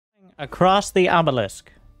Across the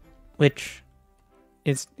Obelisk, which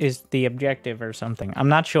is the objective or something. I'm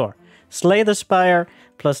not sure. Slay the Spire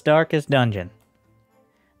plus Darkest Dungeon.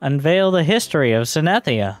 Unveil the history of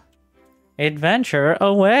Synethia. Adventure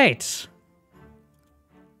awaits.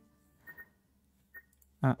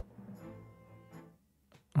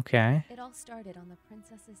 Okay. It all started on the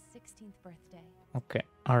princess's 16th birthday. Okay.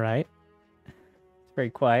 All right. It's very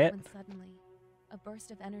quiet. When suddenly, a burst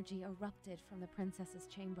of energy erupted from the princess's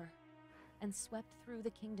chamber and swept through the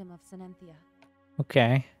kingdom of Synethia.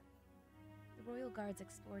 Okay. The royal guards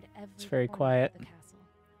explored every It's very corner quiet. of the castle,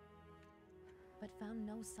 but found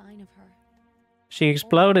no sign of her. She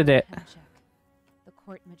exploded it. Penchek, the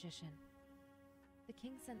court magician. The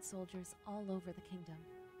king sent soldiers all over the kingdom,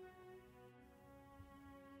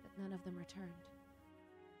 but none of them returned.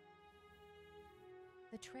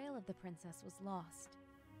 The trail of the princess was lost,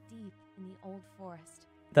 deep in the old forest.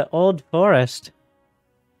 The old forest?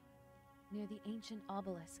 Near the ancient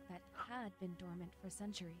obelisk that had been dormant for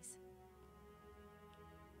centuries.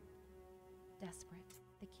 Desperate,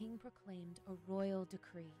 the king proclaimed a royal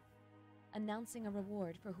decree, announcing a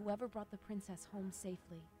reward for whoever brought the princess home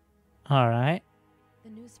safely. All right.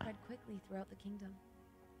 The news spread quickly throughout the kingdom.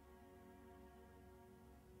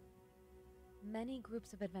 Many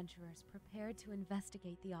groups of adventurers prepared to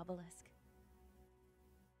investigate the obelisk.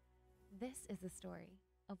 This is the story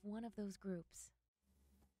of one of those groups.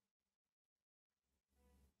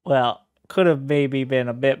 Well, could have maybe been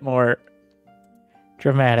a bit more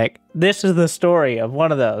dramatic. This is the story of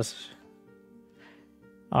one of those.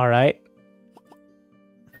 All right.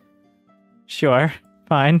 Sure.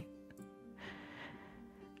 Fine.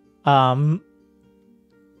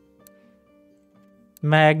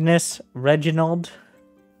 Magnus Reginald.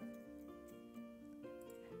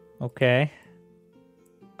 Okay.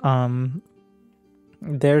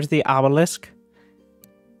 There's the obelisk.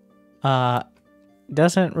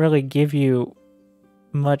 Doesn't really give you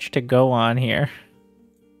much to go on here.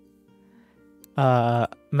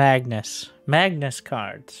 Magnus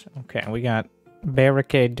cards. Okay, we got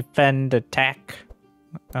barricade, defend, attack.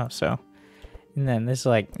 Oh, so, and then this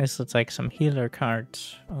looks like some healer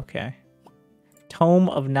cards. Okay. Tome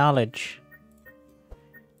of Knowledge.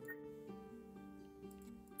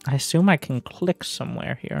 I assume I can click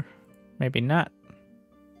somewhere here. Maybe not.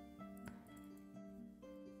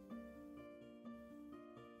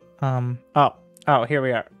 Oh, here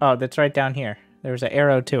we are. Oh, that's right down here. There's an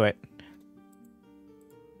arrow to it.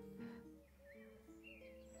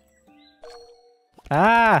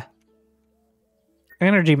 Ah!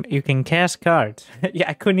 Energy, you can cast cards. Yeah,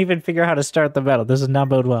 I couldn't even figure out how to start the battle. This does not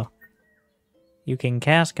bode well. You can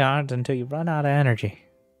cast cards until you run out of energy.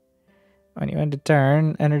 When you end a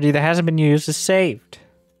turn, energy that hasn't been used is saved.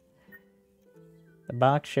 The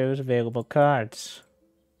box shows available cards.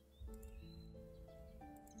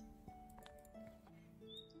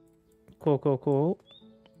 Cool.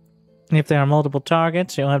 If there are multiple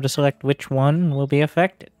targets, you'll have to select which one will be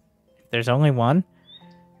affected. If there's only one,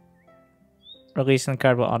 releasing the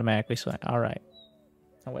card will automatically select. Alright.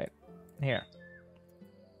 Oh, wait. Here.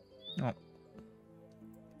 Oh.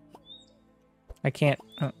 I can't...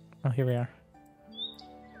 Oh, here we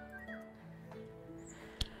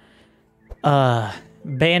are.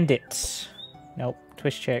 Bandits. Nope.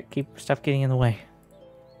 Twist check. Keep stuff getting in the way.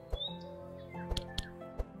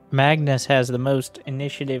 Magnus has the most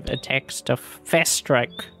initiative attack stuff. Fast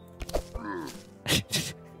strike.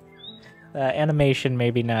 Animation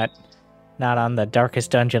maybe not on the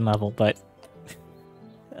darkest dungeon level, but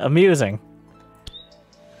amusing.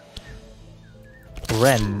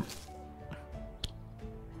 Ren.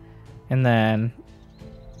 And then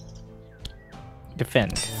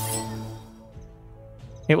defend.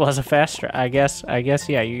 It was a fast strike. I guess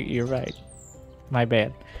yeah, you're right. My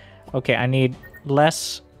bad. Okay, I need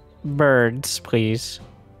less birds, please.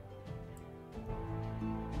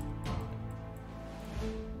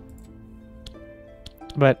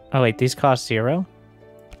 But, oh wait, these cost 0?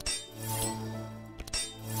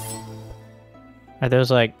 Are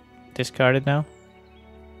those, like, discarded now?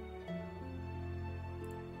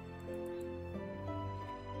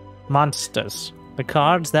 Monsters. The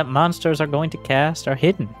cards that monsters are going to cast are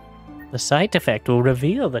hidden. The sight effect will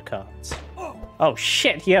reveal the cards. Oh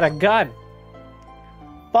shit, he had a gun!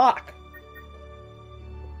 Fuck!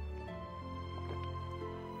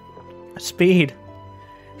 Speed.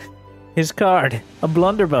 His card. A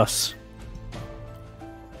blunderbuss.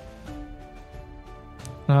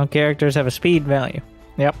 All characters have a speed value.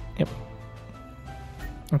 Yep.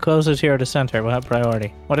 The closest hero to center will have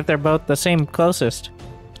priority. What if they're both the same closest?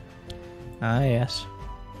 Ah, yes.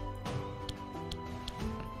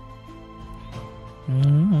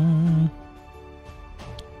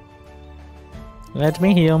 Let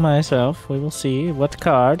me heal myself. We will see what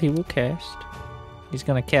card he will cast. He's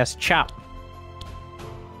gonna cast Chop.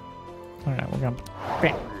 Alright, we're gonna...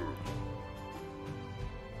 Bam.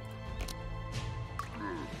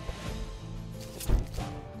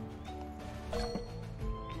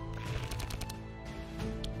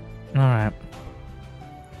 Alright.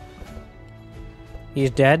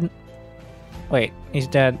 He's dead? Wait, he's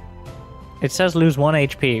dead. It says lose 1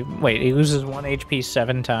 HP. Wait, he loses 1 HP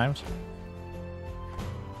 7 times?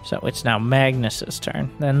 So it's now Magnus's turn.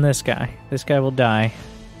 Then this guy. This guy will die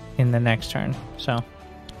in the next turn. So...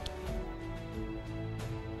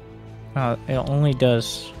 it only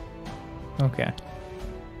does... Okay.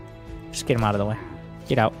 Just get him out of the way.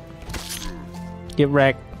 Get out. Get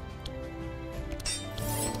wrecked.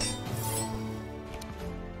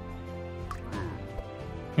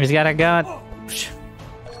 He's got a gun.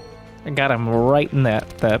 I got him right in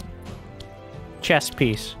that chest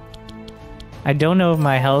piece. I don't know if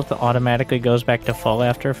my health automatically goes back to full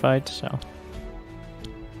after a fight, so...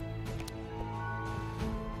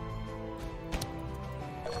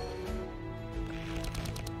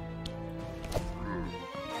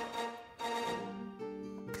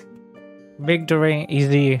 Victory,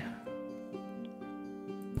 easy.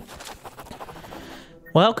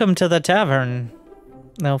 Welcome to the tavern.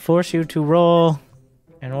 They'll force you to roll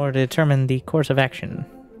in order to determine the course of action.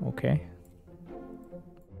 Okay.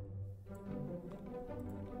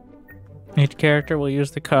 Each character will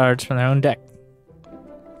use the cards from their own deck.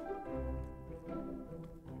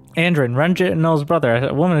 Andrin, Reginald's brother,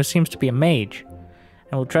 a woman who seems to be a mage,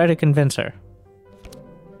 and will try to convince her.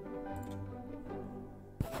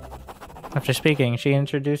 After speaking, she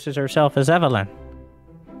introduces herself as Evelyn.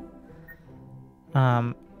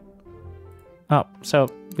 Oh, so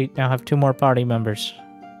we now have 2 more party members.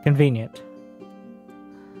 Convenient.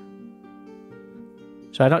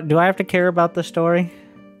 So do I have to care about the story?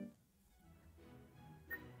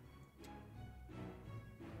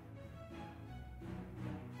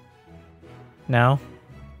 No.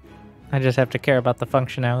 I just have to care about the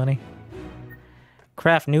functionality.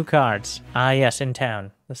 Craft new cards. Ah, yes, in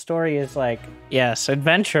town. The story is like, yes,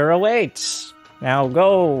 adventure awaits. Now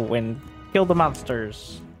go and kill the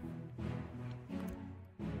monsters.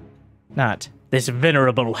 Not this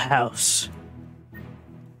venerable house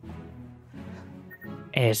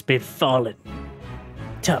has befallen.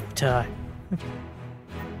 Tough time.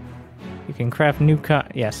 You can craft new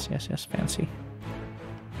cards. Yes, fancy.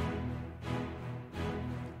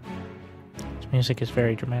 This music is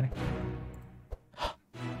very dramatic.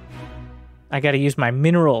 I gotta use my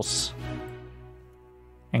minerals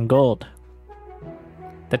and gold.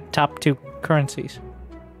 The top 2 currencies.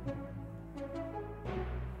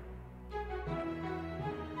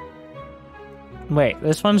 Wait,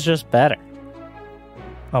 this one's just better.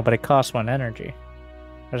 Oh, but it costs 1 energy.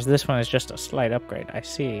 Whereas this one is just a slight upgrade. I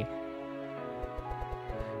see.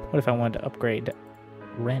 What if I wanted to upgrade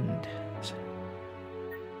Rend?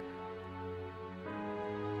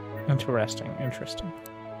 Interesting.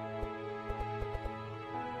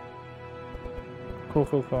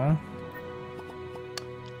 Cool.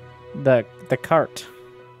 The cart.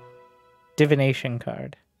 Divination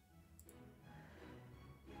card.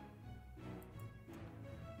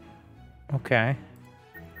 Okay.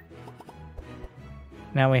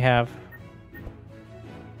 Now we have...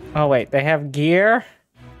 Oh wait, they have gear?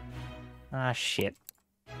 Ah, shit.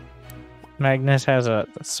 Magnus has a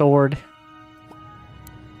sword.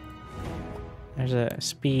 There's a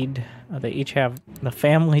speed. Oh, they each have the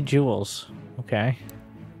family jewels. Okay.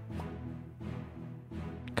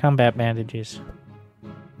 Combat bandages.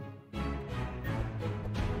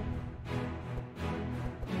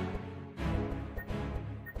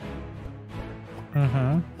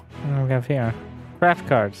 What do we have here? Craft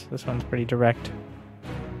cards. This one's pretty direct.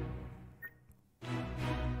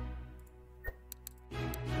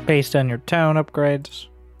 Based on your town upgrades,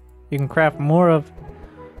 you can craft more of...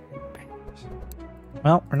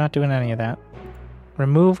 Well, we're not doing any of that.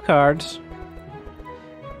 Remove cards.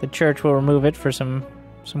 The church will remove it for some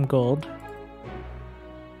gold.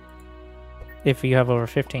 If you have over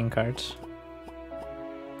 15 cards.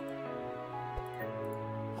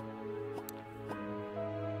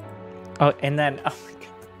 Oh, and then... Oh my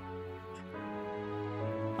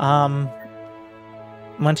god.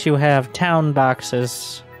 Once you have town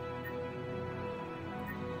boxes...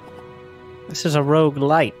 This is a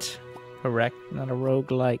roguelite, correct? Not a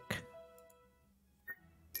roguelike.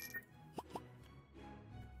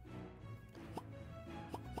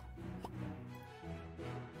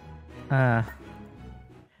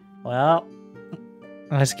 Well,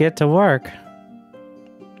 let's get to work.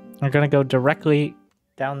 We're gonna go directly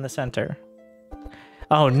down the center.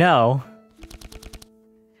 Oh no.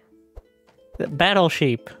 The battle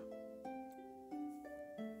sheep.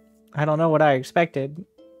 I don't know what I expected.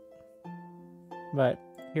 But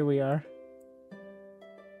here we are.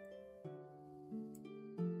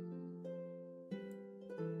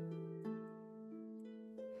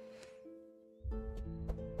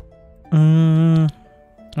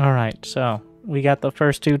 Alright, so we got the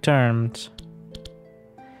first two terms.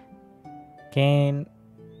 Gain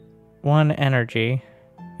 1 energy.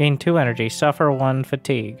 Gain 2 energy. Suffer 1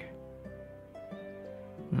 fatigue.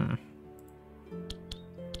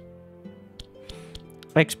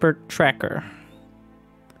 Expert tracker.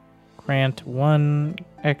 Grant 1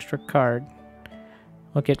 extra card.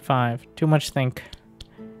 Look at 5. Too much think.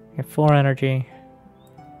 Get 4 energy.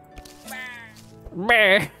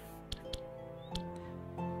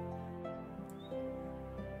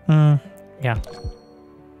 Yeah.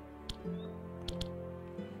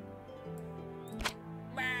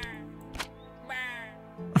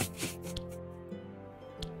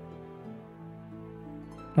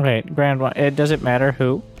 Wait, grand one. It doesn't matter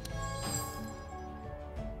who.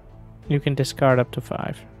 You can discard up to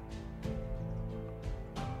 5.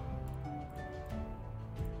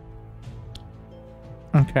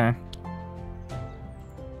 Okay.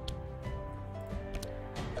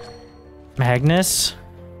 Magnus?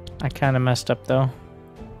 I kind of messed up though.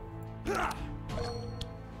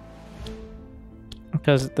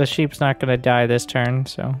 Because the sheep's not going to die this turn,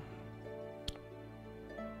 so...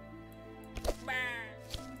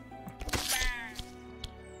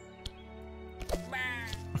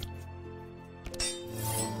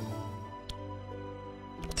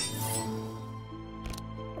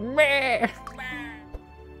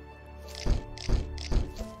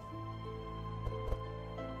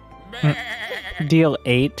 Deal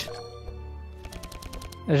 8.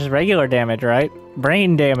 This is regular damage, right?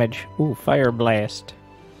 Brain damage. Ooh, fire blast.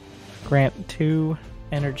 Grant 2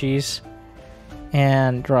 energies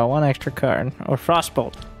and draw 1 extra card. Or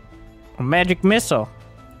frostbolt. Or magic missile.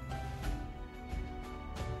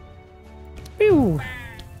 Pew!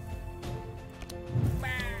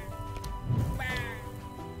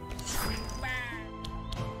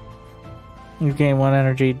 You gain 1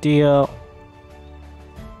 energy. Deal.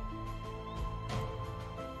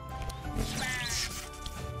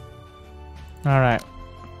 Alright.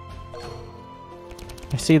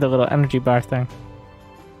 I see the little energy bar thing.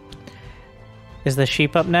 Is the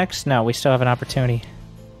sheep up next? No, we still have an opportunity.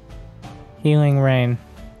 Healing Rain.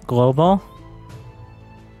 Global?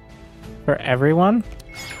 For everyone?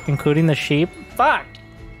 Including the sheep? Fuck!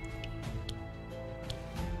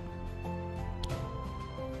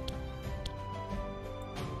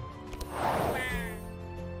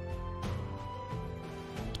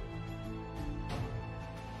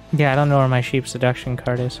 Yeah, I don't know where my sheep seduction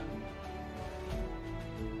card is.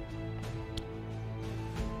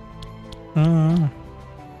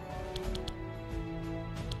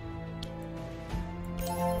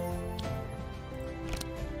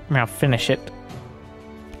 I'll finish it.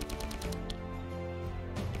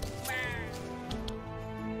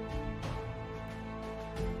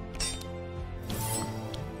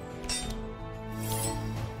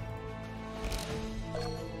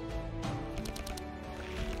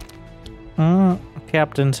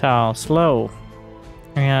 Captain's Howl. Slow.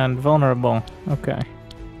 And vulnerable. Okay.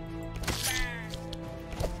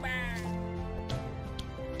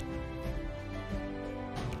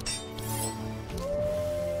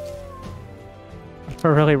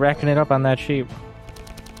 We're really racking it up on that sheep.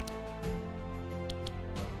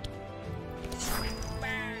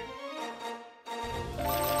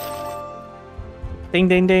 Ding,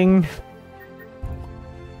 ding, ding.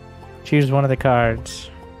 Choose one of the cards.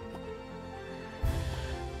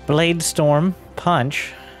 Blade Storm.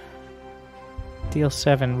 Punch. Deal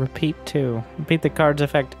 7. Repeat 2. Repeat the card's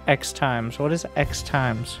effect X times. What is X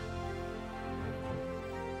times?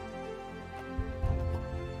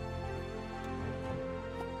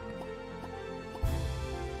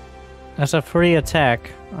 That's a free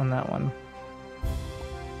attack on that one.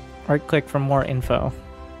 Right click for more info.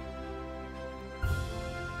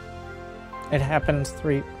 It happens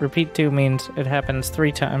 3. Repeat 2 means it happens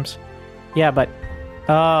 3 times. Yeah, but...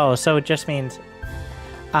 Oh, so it just means...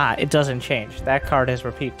 Ah, it doesn't change. That card is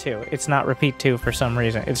repeat 2. It's not repeat 2 for some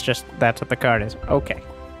reason. It's just that's what the card is. Okay.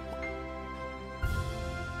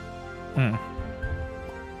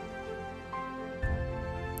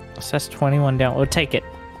 Assess 21 down. We'll take it.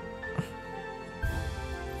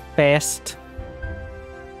 Fast.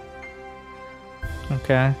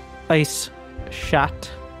 Okay. Ice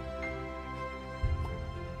shot.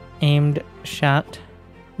 Aimed shot.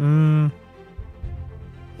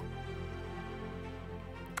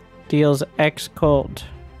 deals X cold.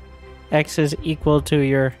 X is equal to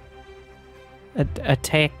your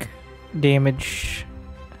attack damage.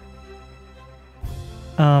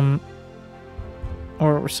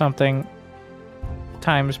 Or something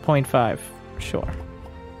times 0.5. Sure.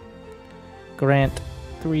 Grant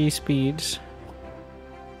 3 speeds.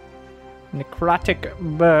 Necrotic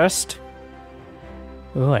burst.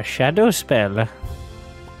 Ooh, a shadow spell.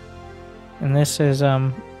 And this is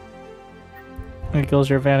equals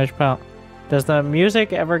your vantage point. Does the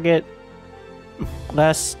music ever get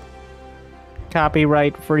less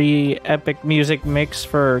copyright free epic music mix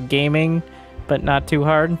for gaming, but not too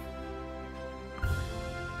hard?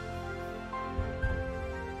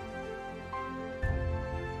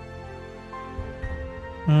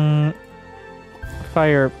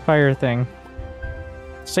 Fire thing.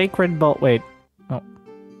 Sacred bolt. Wait. Oh.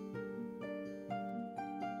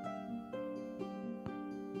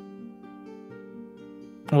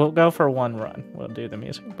 We'll go for one run. We'll do the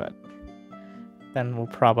music, but then we'll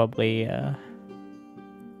probably. I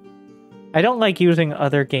don't like using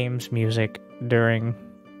other games' music during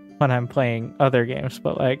when I'm playing other games,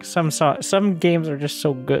 but like some games are just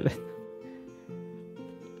so good.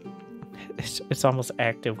 It's almost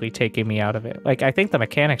actively taking me out of it. Like, I think the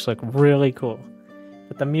mechanics look really cool,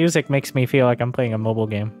 but the music makes me feel like I'm playing a mobile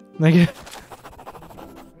game. Like,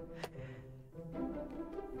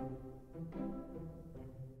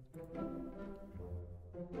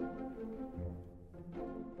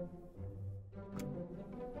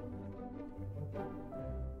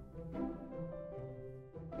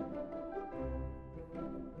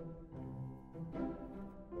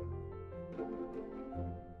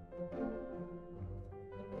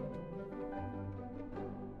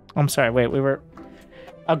 I'm sorry, wait, we were...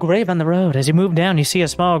 A grave on the road. As you move down, you see a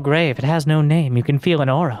small grave. It has no name. You can feel an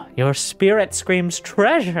aura. Your spirit screams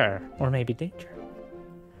treasure, or maybe danger.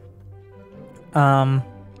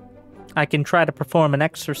 I can try to perform an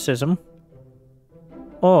exorcism.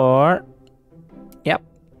 Or... Yep.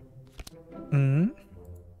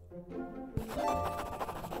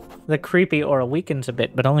 The creepy aura weakens a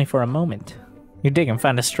bit, but only for a moment. You dig and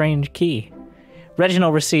find a strange key.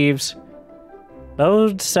 Reginald receives...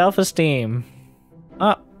 low self-esteem.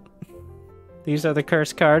 Oh. These are the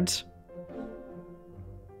curse cards.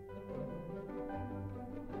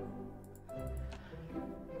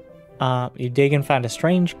 You dig and find a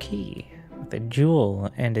strange key with a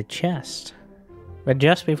jewel and a chest. But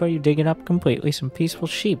just before you dig it up completely, some peaceful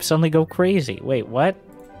sheep suddenly go crazy. Wait, what?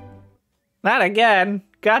 Not again!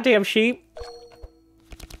 Goddamn sheep!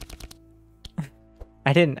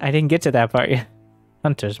 I didn't get to that part yet.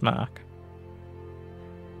 Hunter's Mark.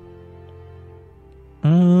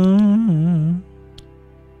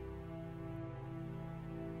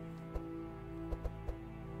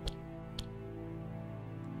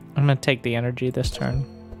 I'm gonna take the energy this turn.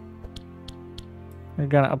 We're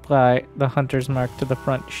gonna apply the Hunter's Mark to the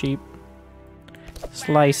front sheep.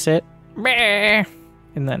 Slice it.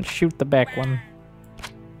 And then shoot the back one.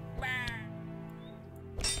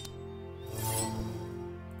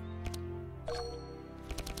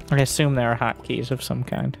 I assume there are hotkeys of some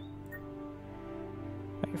kind.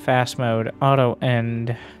 Like fast mode, auto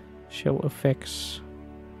end, show affix.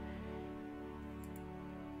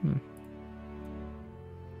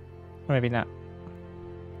 Maybe not.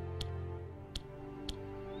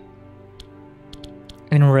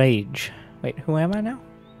 Enrage. Wait, who am I now?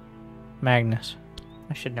 Magnus.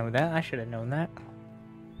 I should know that. I should have known that.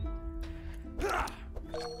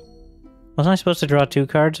 Wasn't I supposed to draw 2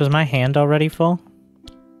 cards? Was my hand already full?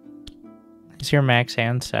 Is your max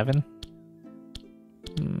hand 7?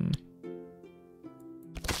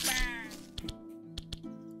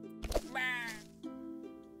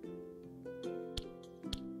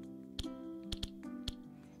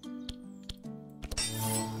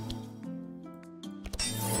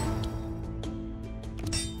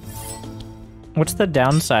 What's the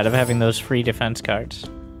downside of having those free defense cards?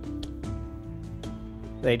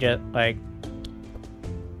 They just, like...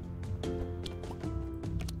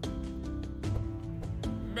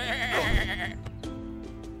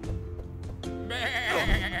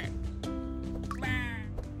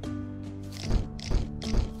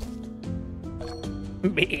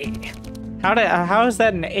 How is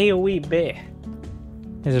that an AoE bit?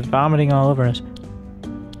 Is it vomiting all over us?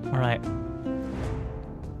 Alright.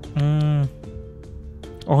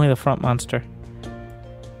 Only the front monster.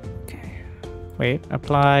 Okay. Wait.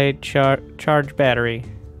 Apply charge battery.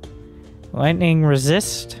 Lightning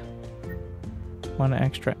resist. 1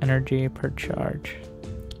 extra energy per charge.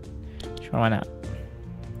 Sure, why not?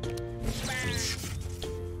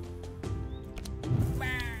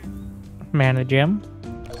 Mana gem.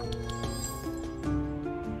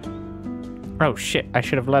 Oh shit, I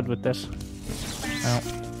should have led with this. Oh.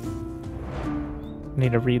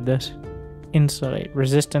 Need to read this. Insulate.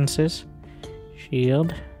 Resistances.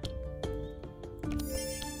 Shield.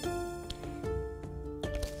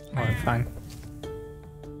 Alright, fine.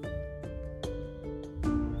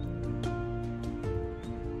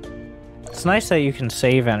 It's nice that you can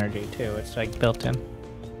save energy too. It's like built in.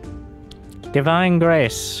 Divine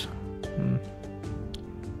Grace.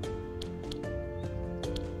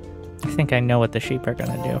 I think I know what the sheep are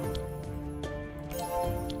gonna do.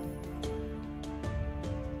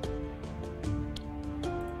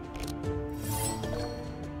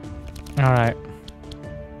 Alright.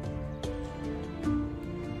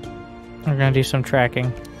 We're gonna do some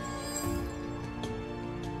tracking.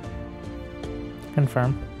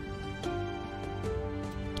 Confirm.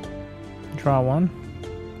 Draw one.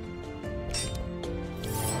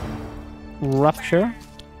 Rupture.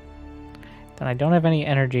 Then I don't have any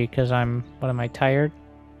energy because I'm... What, am I tired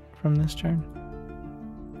from this turn?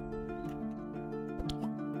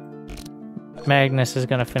 Magnus is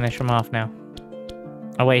gonna finish him off now.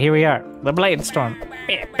 Oh wait, here we are. The Blade Storm.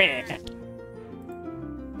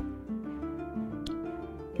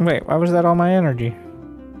 Wait, why was that all my energy?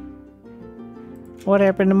 What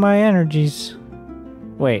happened to my energies?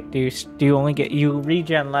 Wait, do you only get... You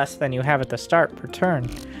regen less than you have at the start per turn.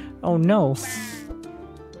 Oh no.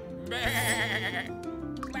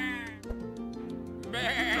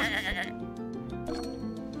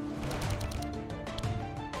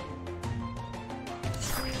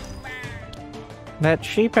 That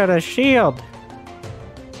sheep had a shield.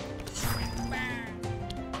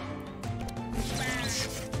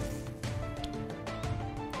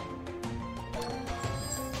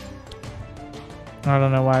 I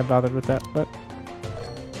don't know why I bothered with that, but...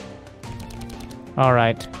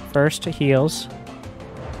 Alright, first heals.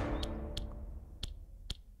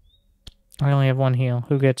 I only have one heal.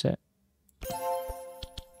 Who gets it?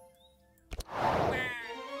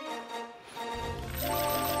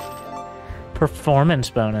 Performance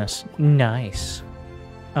bonus. Nice.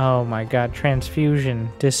 Oh my god, transfusion.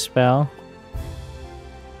 Dispel.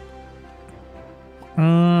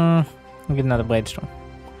 I'll get another Blade Storm.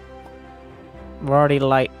 We're already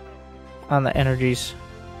light on the energies.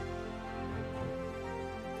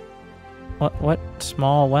 What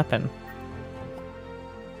small weapon?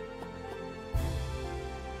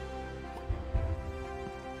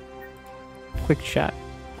 Quick shot.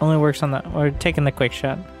 Only works on the... We're taking the quick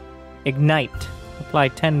shot. Ignite. Apply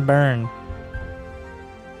 10 burn.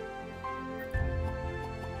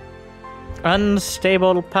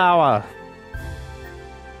 Unstable power.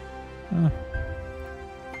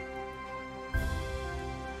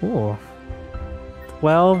 Ooh.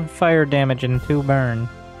 12 fire damage and 2 burn.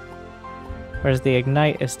 Whereas the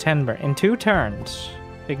ignite is 10 burn. In 2 turns,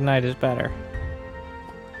 ignite is better.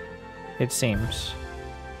 It seems.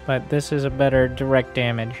 But this is a better direct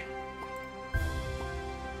damage.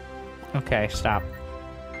 Okay, stop.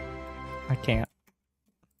 I can't.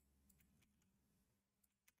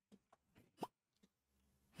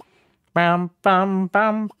 Bum bum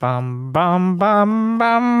bum bum bum bum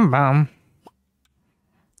bum bum.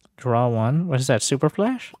 Draw one. What is that? Super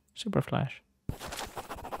Flash? Super Flash.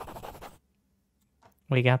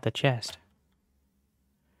 We got the chest.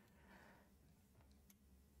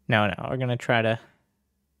 No, we're gonna try to...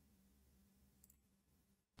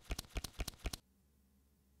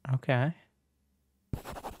 Okay.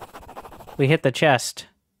 We hit the chest.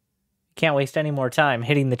 Can't waste any more time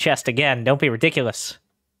hitting the chest again. Don't be ridiculous.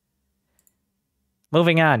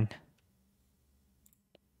 Moving on.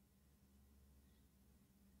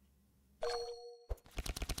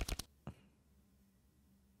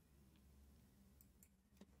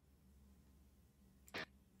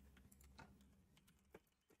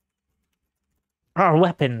 Our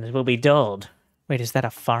weapons will be dulled. Wait, is that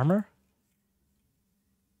a farmer?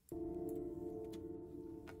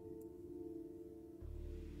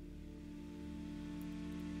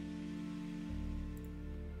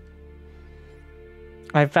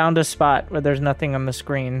 I found a spot where there's nothing on the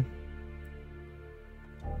screen.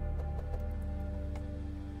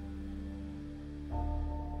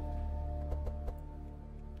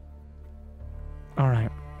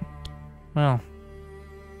 Alright. Well.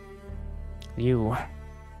 You.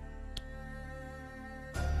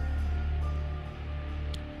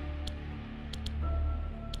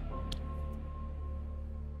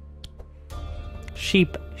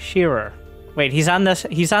 Sheep shearer. Wait, he's on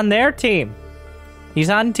their team. He's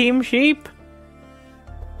on Team Sheep?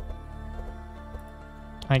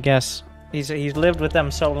 I guess. He's lived with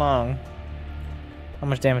them so long. How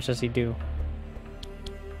much damage does he do?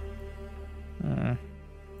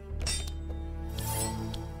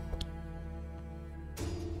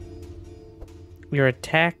 Your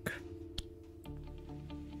attack.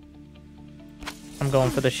 I'm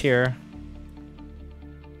going for the shear.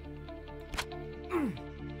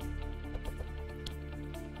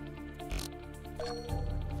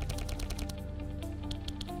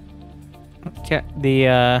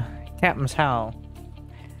 The Captain's Howl.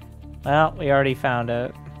 Well, we already found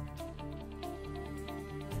it.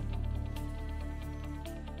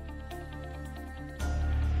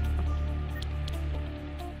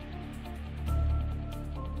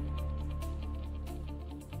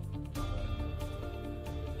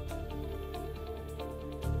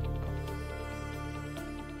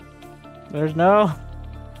 There's no...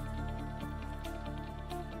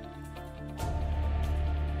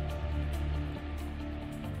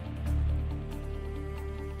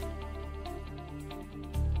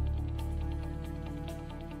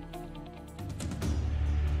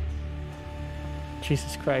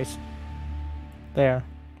 Jesus Christ. There.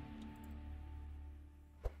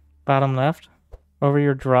 Bottom left. Over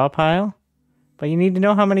your draw pile. But you need to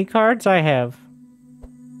know how many cards I have.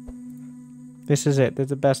 This is it. This is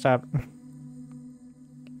the best option.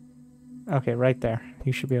 Okay, right there.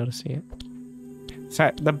 You should be able to see it.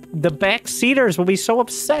 So the back seaters will be so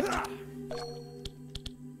upset.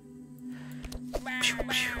 Pew,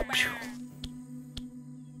 pew, pew.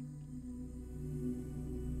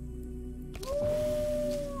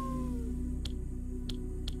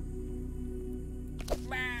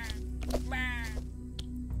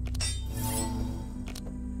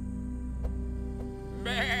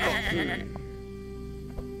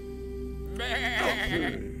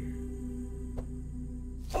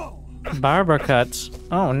 Barber cuts.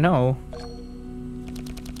 Oh no.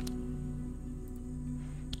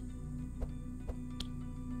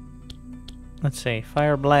 Let's see.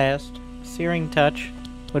 Fire blast. Searing touch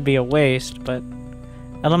would be a waste, but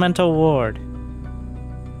elemental ward.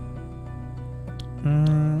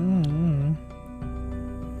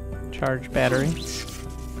 Charge battery.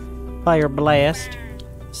 Fire blast.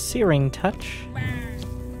 Searing touch.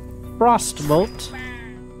 Frostbolt.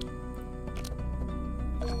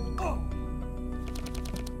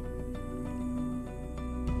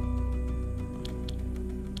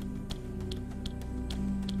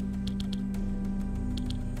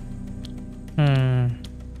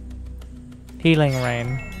 Healing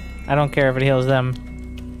rain. I don't care if it heals them.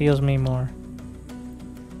 Heals me more.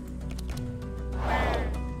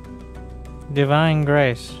 Divine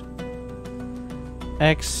grace.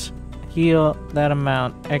 X heal that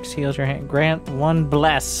amount. X heals your hand. Grant one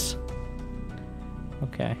bless.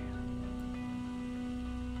 Okay.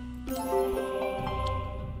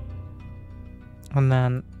 And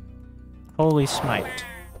then holy smite.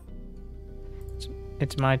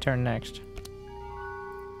 It's my turn next.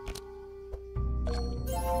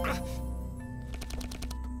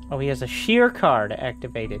 Oh, he has a sheer card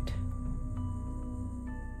activated.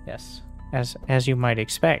 Yes, as you might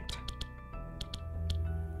expect.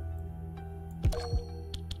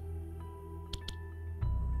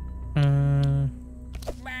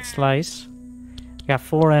 Slice. Got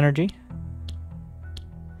 4 energy.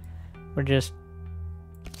 We're just...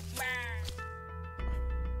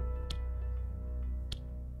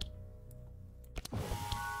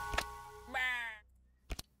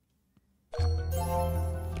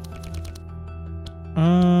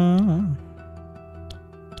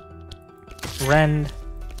 Rend,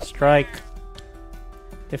 strike,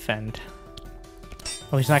 defend.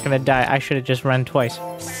 Oh, he's not gonna die. I should have just run twice.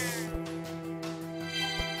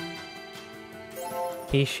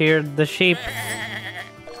 He sheared the sheep.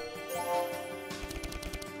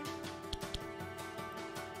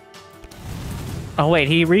 Oh wait,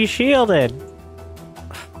 he re-shielded.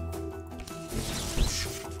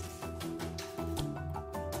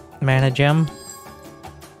 Mana gem.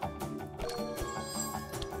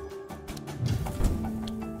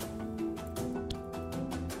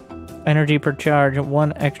 Energy per charge,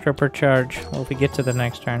 1 extra per charge. Well, if we get to the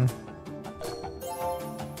next turn.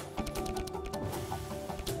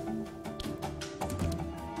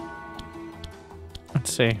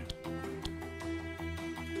 Let's see.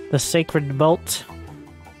 The Sacred Bolt.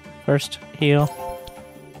 First heal.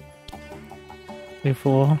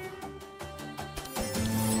 Before.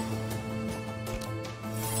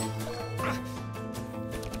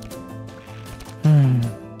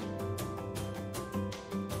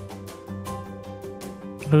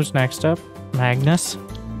 Who's next up? Magnus.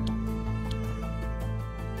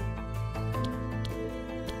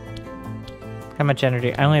 How much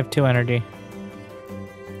energy? I only have 2 energy.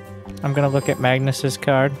 I'm gonna look at Magnus's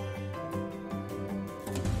card.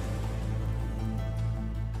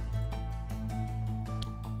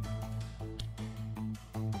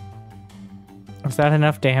 that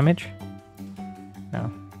enough damage?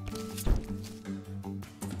 No.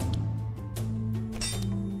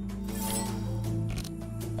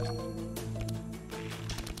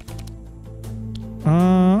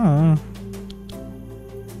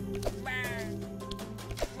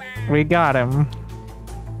 We got him.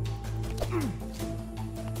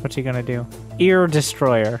 What's he gonna do? Ear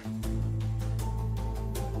Destroyer.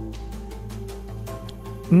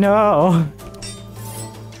 No!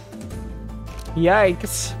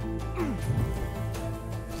 Yikes.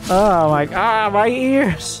 Oh my god, my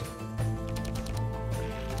ears!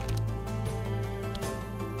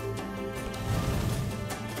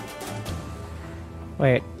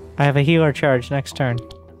 Wait, I have a healer charge next turn.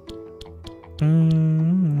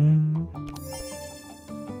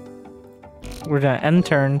 We're gonna end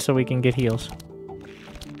turn so we can get heals.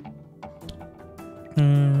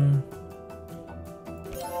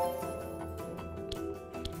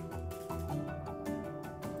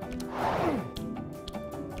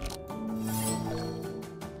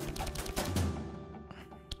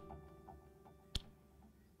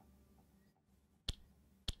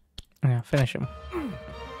 Yeah, finish him.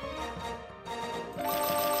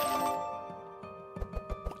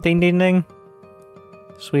 Ding ding ding.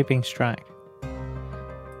 Sweeping strike.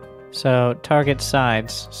 So, target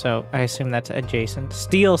sides. So, I assume that's adjacent.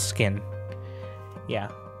 Steel skin. Yeah.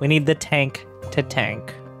 We need the tank to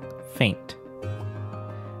tank. Faint.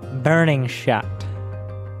 Burning shot.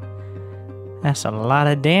 That's a lot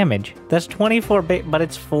of damage. That's 24 but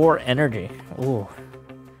it's 4 energy. Ooh.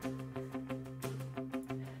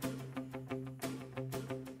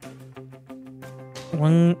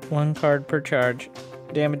 One card per charge.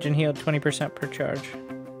 Damage and heal 20% per charge.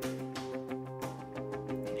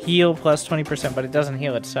 Heal plus 20%, but it doesn't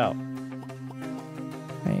heal itself.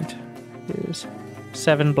 8. Here's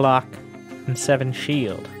 7 block and 7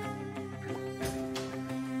 shield.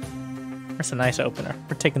 That's a nice opener.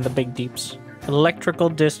 We're taking the big deeps. Electrical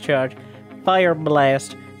discharge, fire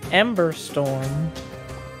blast, ember storm.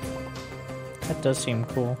 That does seem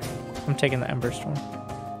cool. I'm taking the ember storm.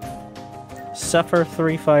 Suffer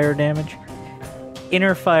 3 fire damage.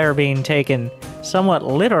 Inner fire being taken somewhat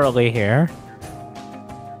literally here.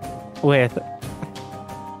 With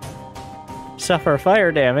suffer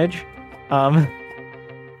fire damage.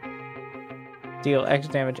 Deal X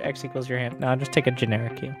damage, X equals your hand. No, I'll just take a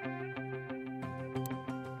generic heal.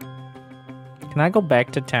 Can I go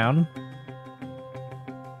back to town?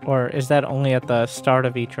 Or is that only at the start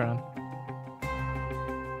of each run?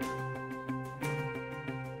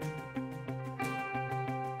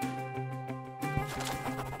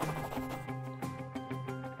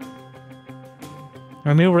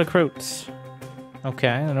 Remove recruits.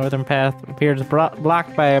 Okay, the northern path appears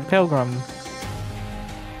blocked by a pilgrim.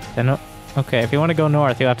 Then, okay, if you want to go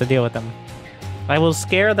north, you'll have to deal with them. I will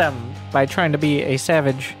scare them by trying to be a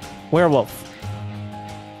savage werewolf.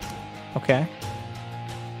 Okay.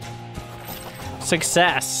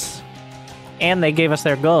 Success! And they gave us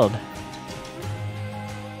their gold.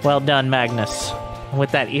 Well done, Magnus.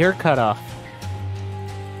 With that ear cut off.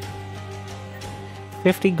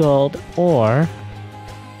 50 gold, or...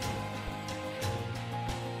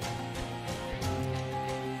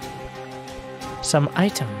 some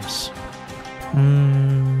items.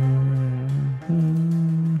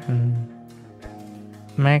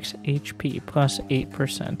 Max HP plus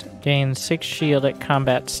 8%. Gain 6 shield at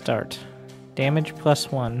combat start. Damage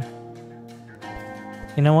plus 1.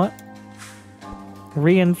 You know what?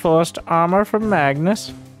 Reinforced armor from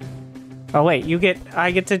Magnus. Oh wait,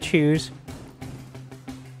 I get to choose.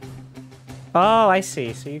 Oh, I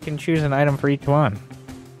see. So you can choose an item for each one.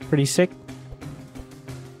 Pretty sick.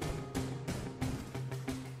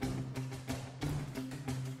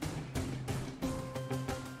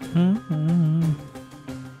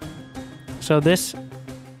 So this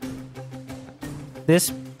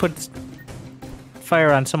puts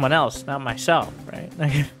fire on someone else, not myself, right?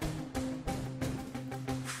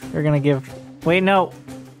 We're gonna give... Wait, no.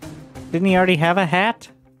 Didn't he already have a hat?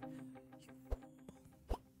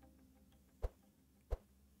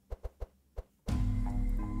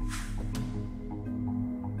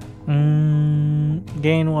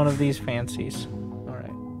 Gain one of these fancies. Alright.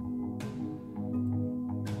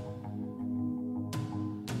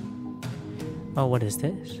 Oh, what is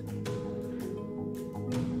this?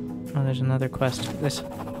 Oh, there's another quest.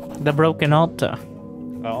 The broken altar.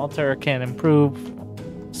 The altar can improve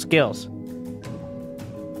skills.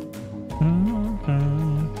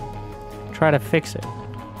 Try to fix it.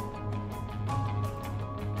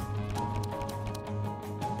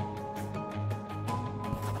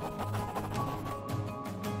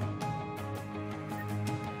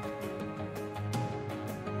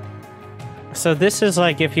 So this is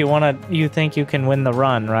like if you wanna, you think you can win the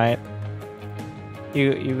run, right?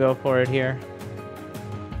 You go for it here.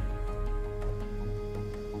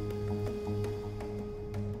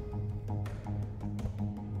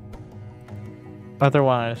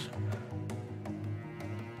 Otherwise.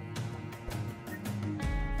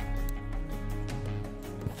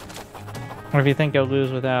 Or if you think you'll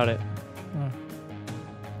lose without it.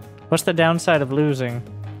 What's the downside of losing?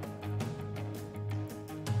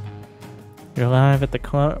 You're alive at the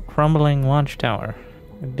crumbling watchtower.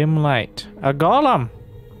 A dim light. A golem!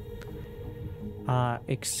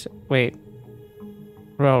 Wait.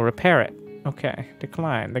 Well, repair it. Okay.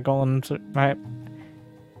 Decline. The golem's...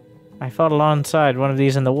 I fought alongside one of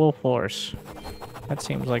these in the wolf wars. That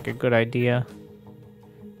seems like a good idea.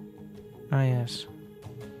 Ah, yes.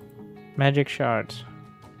 Magic shards.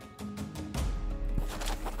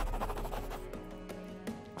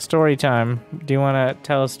 Story time. Do you want to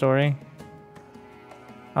tell a story?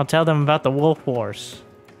 I'll tell them about the wolf wars.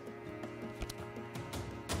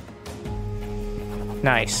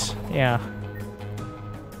 Nice. Yeah.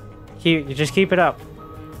 You just keep it up.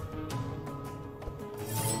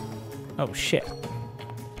 Oh shit.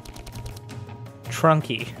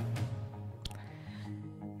 Trunky.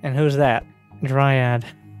 And who's that? Dryad.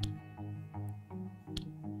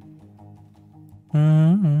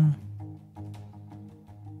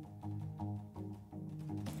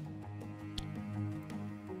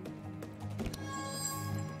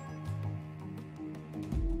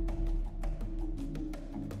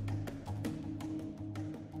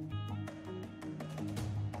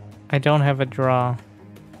 I don't have a draw.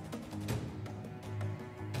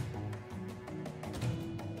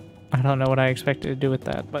 I don't know what I expected to do with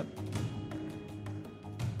that, but...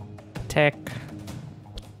 Tech.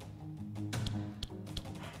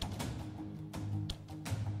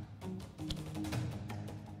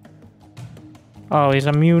 Oh, he's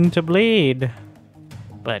immune to bleed.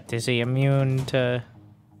 But is he immune to...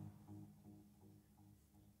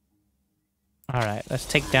 Alright, let's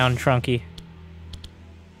take down Trunky.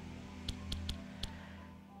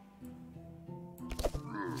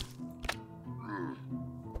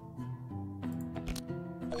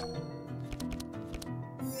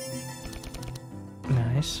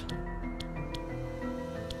 Nice.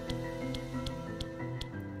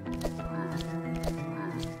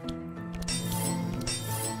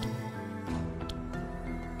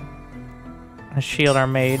 Let's shield our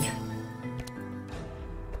mage.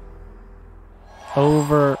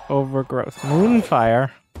 Overgrowth.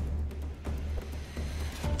 Moonfire.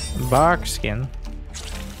 Bark skin.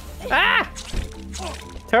 Ah!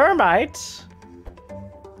 Termites!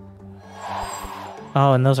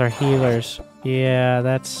 Oh, and those are healers. Yeah,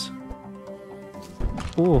 that's...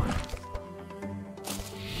 Ooh.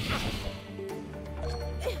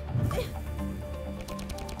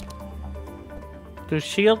 Does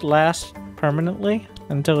shield last permanently?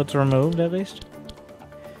 Until it's removed, at least?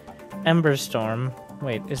 Ember Storm.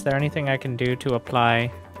 Wait, is there anything I can do to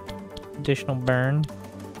apply additional burn?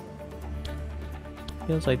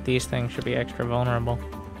 Feels like these things should be extra vulnerable.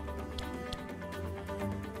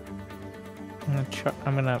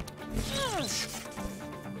 I'm gonna...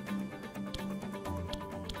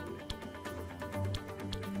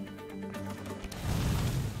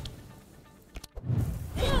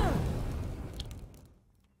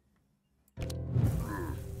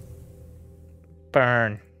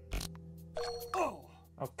 Burn.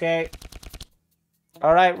 Okay.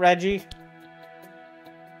 All right, Reggie.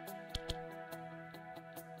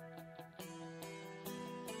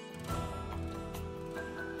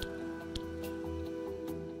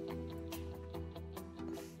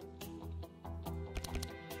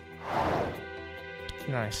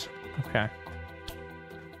 Nice. Okay.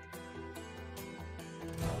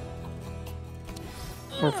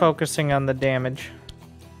 We're focusing on the damage.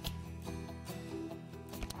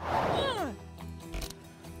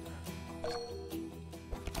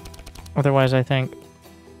 Otherwise, I think...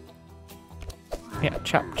 Yeah,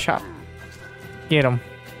 chop, chop. Get him.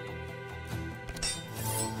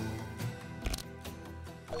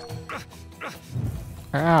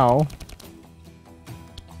 Ow.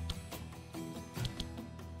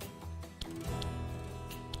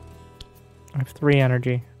 I have 3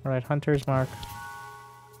 energy. Alright, Hunter's Mark.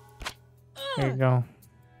 There you go.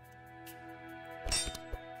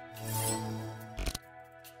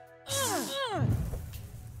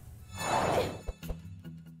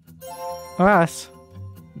 Oh, that's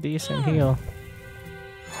decent heal.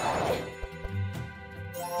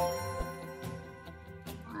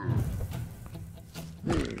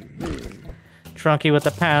 Trunky with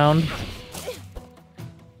a pound.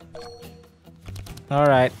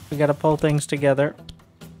 Alright, we gotta pull things together.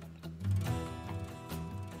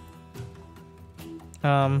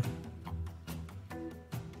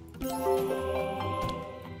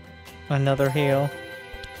 Another heal.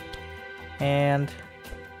 And...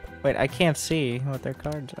 wait, I can't see what their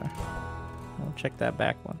cards are. I'll check that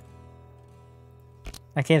back one.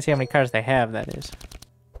 I can't see how many cards they have, that is.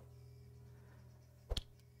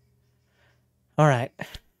 Alright.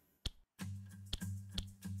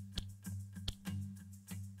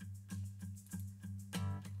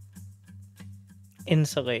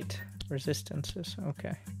 Insulate. Resistances,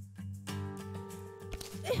 okay.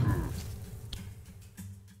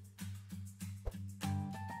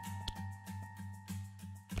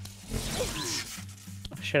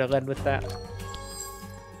 I should have led with that.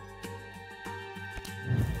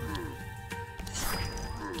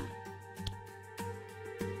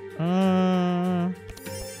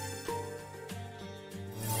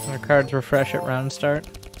 Our cards refresh at round start.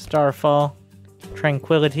 Starfall.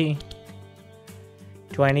 Tranquility.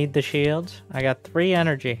 Do I need the shields? I got 3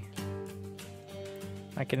 energy.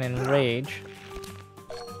 I can enrage.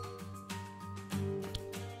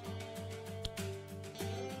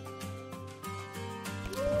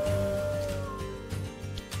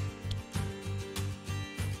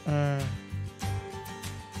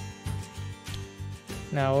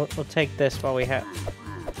 No, we'll take this while we have...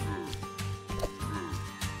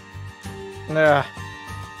 Ugh.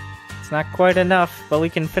 It's not quite enough, but we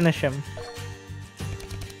can finish him.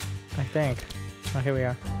 I think. Oh, here we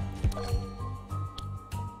are.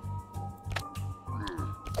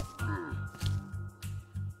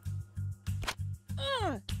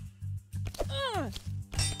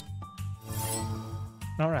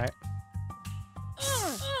 All right.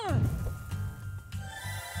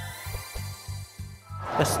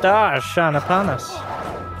 The stars shine upon us.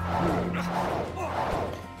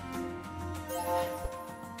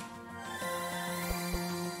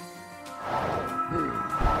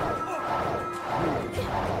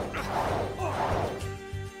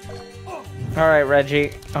 All right,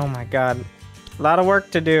 Reggie. Oh my God. A lot of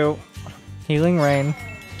work to do. Healing Rain.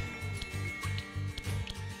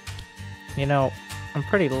 You know, I'm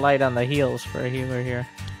pretty light on the heals for a healer here.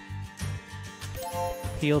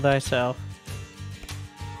 Heal thyself.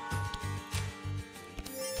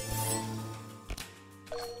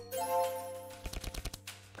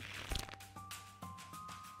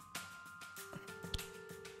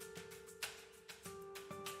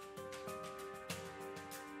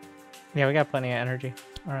 Yeah, we got plenty of energy.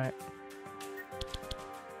 All right.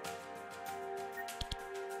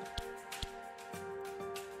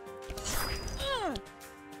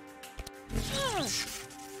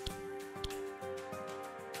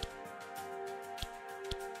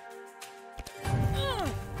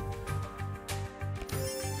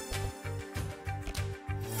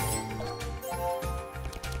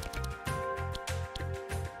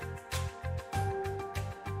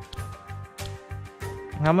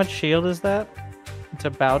 How much shield is that? It's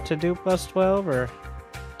about to do plus 12, or?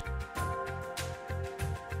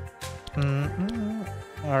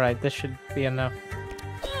 Alright, this should be enough.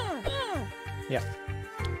 Yeah.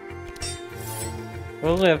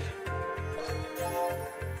 We'll live.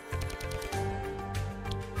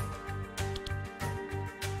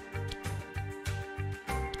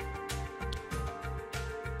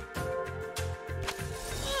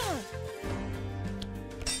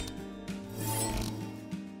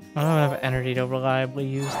 I don't have energy to reliably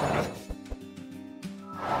use that.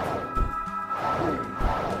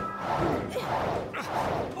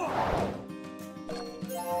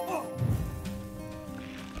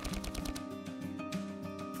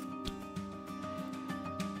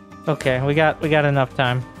 Okay, we got enough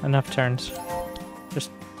time, enough turns.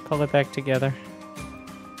 Just pull it back together.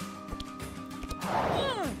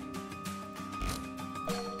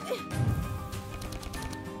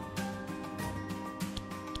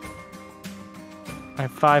 I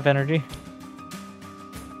have 5 energy.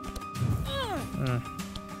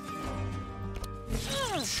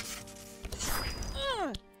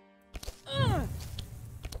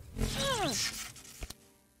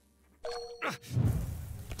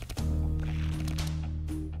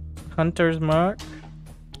 Hunter's Mark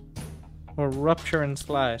or Rupture and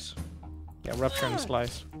Slice? Yeah, Rupture and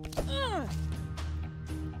Slice.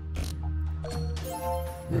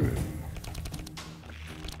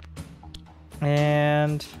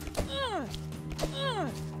 And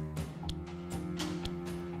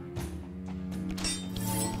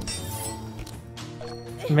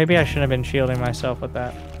maybe I shouldn't have been shielding myself with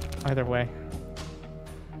that. Either way.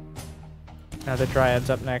 Now the Dryad's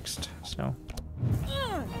up next, so.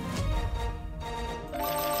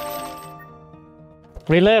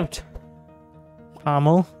 Relived.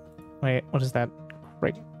 Pommel. Wait, what is that?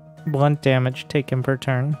 Right. Blunt damage taken per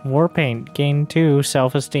turn. War paint. Gain 2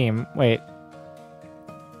 self-esteem. Wait.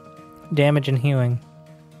 Damage and healing.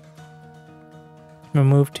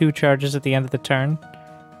 Remove 2 charges at the end of the turn.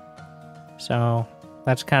 So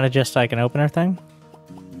that's kind of just like an opener thing.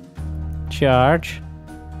 Charge.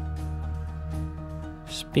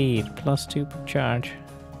 Speed. +2 per charge.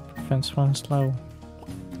 Prevents 1 slow.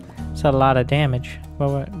 It's a lot of damage.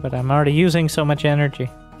 But I'm already using so much energy.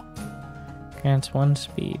 Grants 1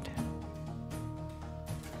 speed.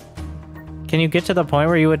 Can you get to the point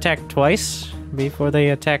where you attack twice before they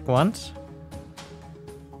attack once?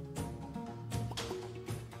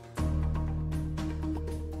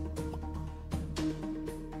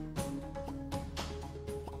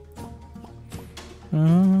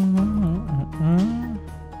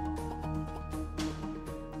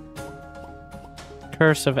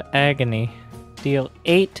 Curse of Agony. Deal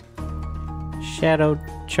 8 shadow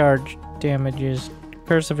charge damages.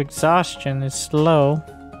 Curse of Exhaustion is slow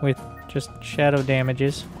with just shadow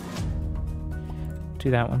damages. Do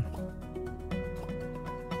that one.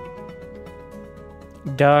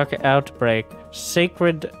 Dark Outbreak.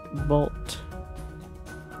 Sacred Bolt.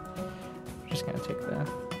 I'm just gonna take that.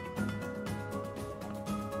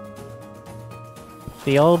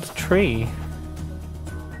 The Old Tree.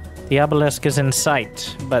 The obelisk is in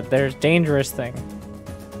sight, but there's dangerous thing.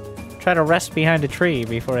 Try to rest behind a tree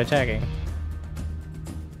before attacking.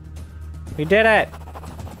 We did it!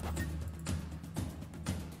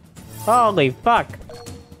 Holy fuck!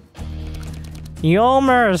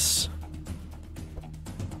 Yomers!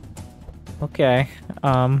 Okay,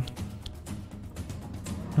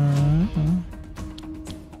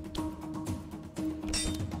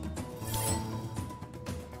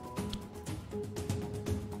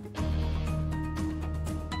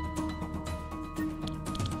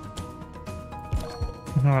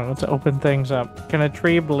 Alright, let's open things up. Can a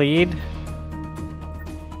tree bleed?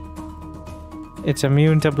 It's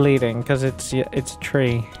immune to bleeding because it's a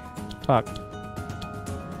tree. Fuck.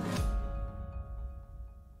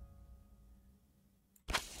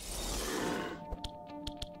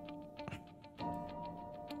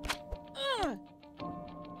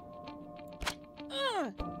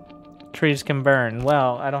 Trees can burn.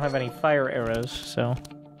 Well, I don't have any fire arrows, so.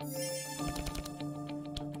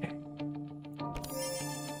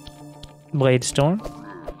 Blade Storm.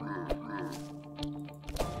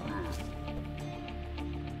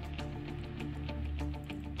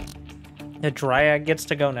 The Dryad gets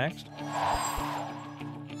to go next.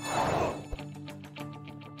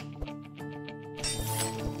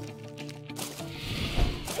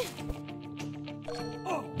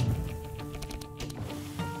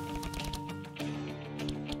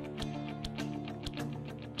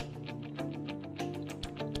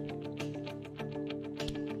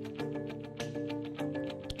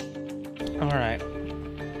 Alright.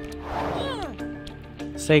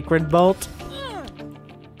 Sacred Bolt.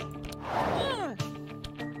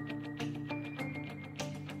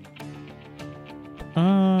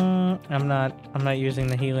 I'm not using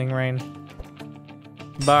the healing rain.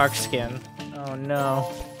 Bark skin. Oh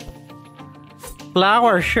no.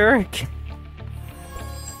 Flower shirk.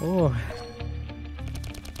 Ooh.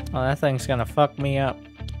 Oh, that thing's gonna fuck me up.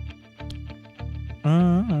 I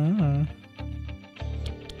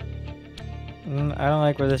don't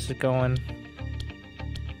like where this is going.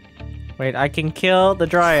 Wait, I can kill the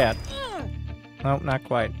Dryad. Nope, not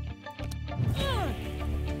quite.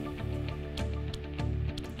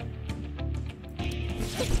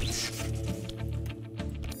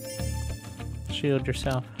 Shield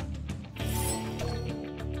yourself.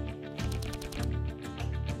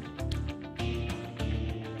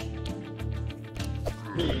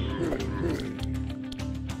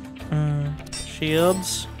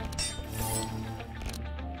 Shields.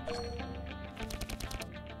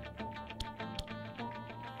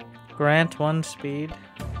 Grant 1 speed.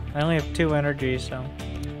 I only have 2 energy, so.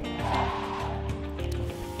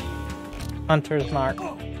 Hunter's Mark.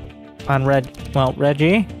 On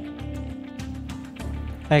Reggie.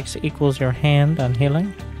 X equals your hand on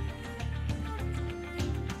healing.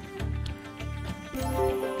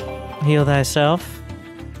 Heal thyself.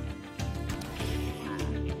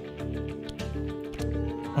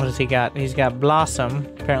 What does he got? He's got Blossom.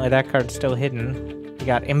 Apparently that card's still hidden. He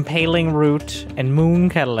got Impaling Root and Moon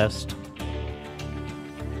Catalyst.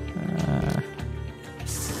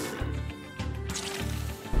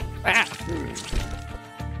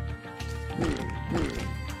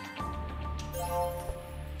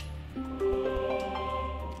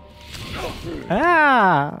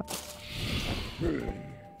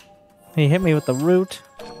 He hit me with the root.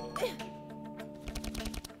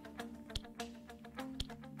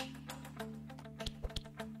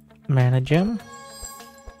 Manage him.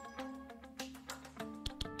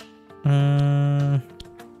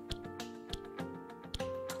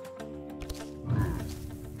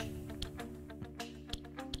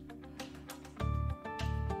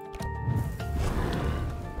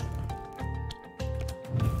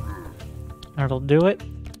 That'll do it.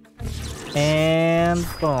 And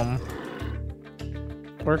boom.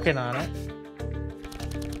 Working on it.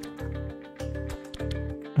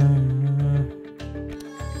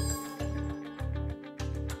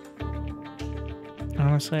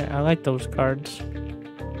 Honestly, I like those cards.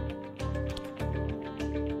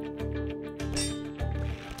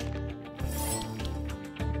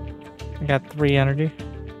 I got 3 energy.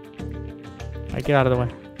 Alright, get out of the way.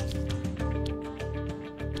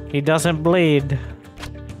 He doesn't bleed.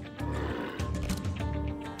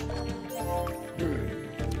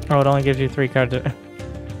 Oh, it only gives you 3 cards.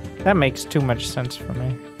 That makes too much sense for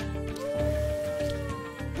me.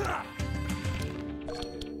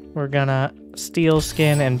 We're gonna Steel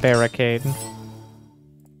Skin and Barricade.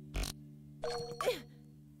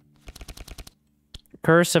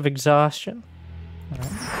 Curse of Exhaustion.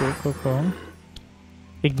 Alright, cool.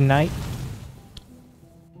 Ignite.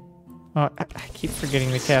 Oh, I keep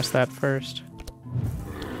forgetting to cast that first.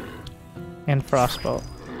 And Frostbolt.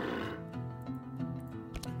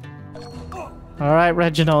 Alright,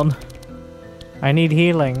 Reginald. I need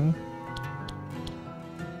healing.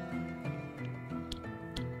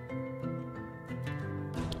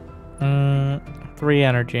 Three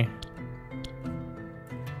energy.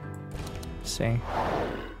 Let's see.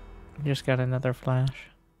 Just got another flash.